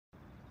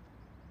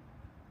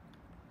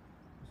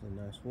a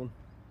nice one.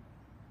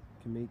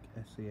 Kamiq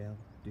SEL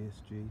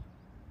DSG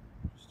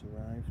just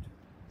arrived.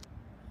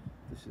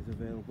 This is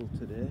available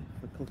today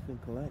for click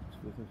and collect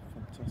with a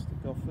fantastic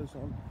offers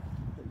on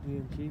at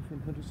D&G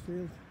in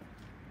Huddersfield.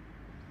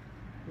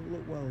 It'll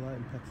look well light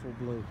in petrol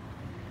blue.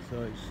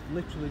 So it's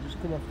literally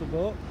just come off the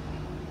boat,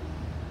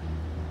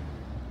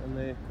 and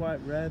they're quite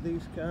rare,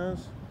 these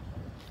cars.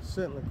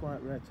 Certainly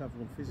quite rare to have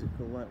them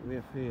physical like we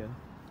have here.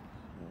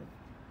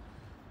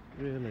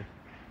 Really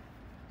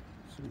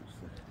suits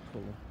the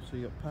colour. So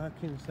you've got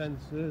parking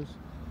sensors,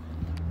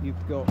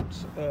 you've got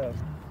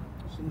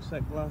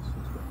sunset glass,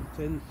 it's got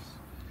the tints,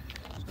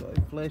 it's got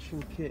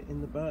inflation kit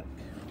in the back.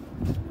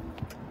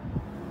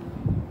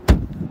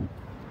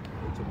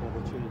 Don't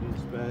bother changing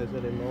spares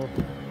anymore.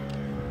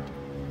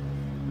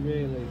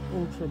 Really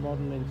ultra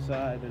modern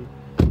inside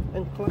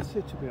and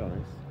classy, to be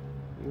honest.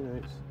 You know,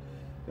 it's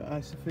got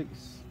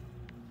Isofix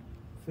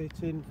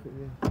fitting for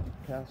your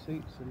car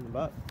seats in the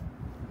back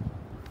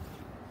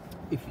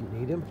if you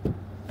need them.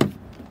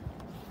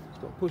 It's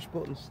got push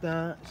button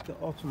start, it's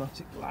got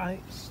automatic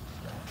lights.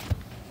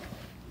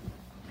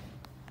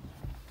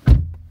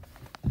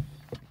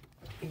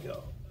 You've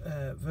got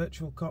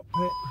virtual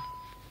cockpit.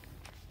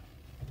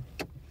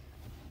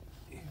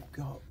 You've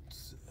got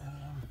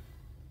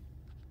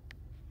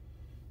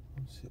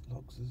once it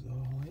logs us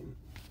all in,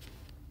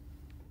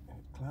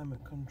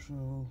 climate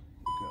control.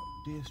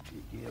 You've got DSG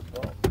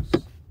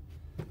gearbox.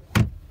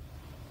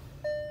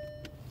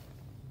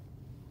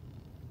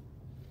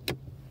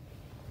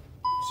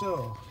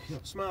 So you've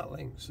got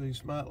SmartLink. So your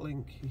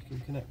SmartLink, you can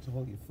connect to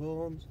all your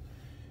phones.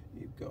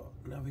 You've got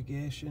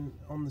navigation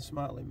on the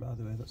SmartLink, by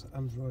the way. That's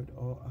Android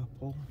or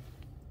Apple.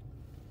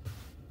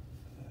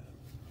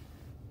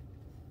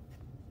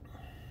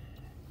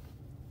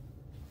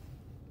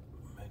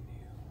 Menu.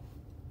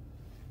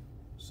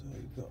 So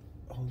you've got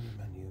all your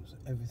menus.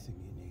 Everything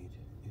you need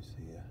is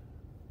here.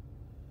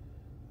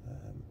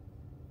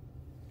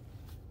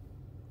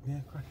 Yeah,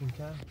 cracking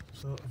car.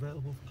 So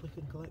available for click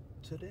and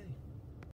collect today.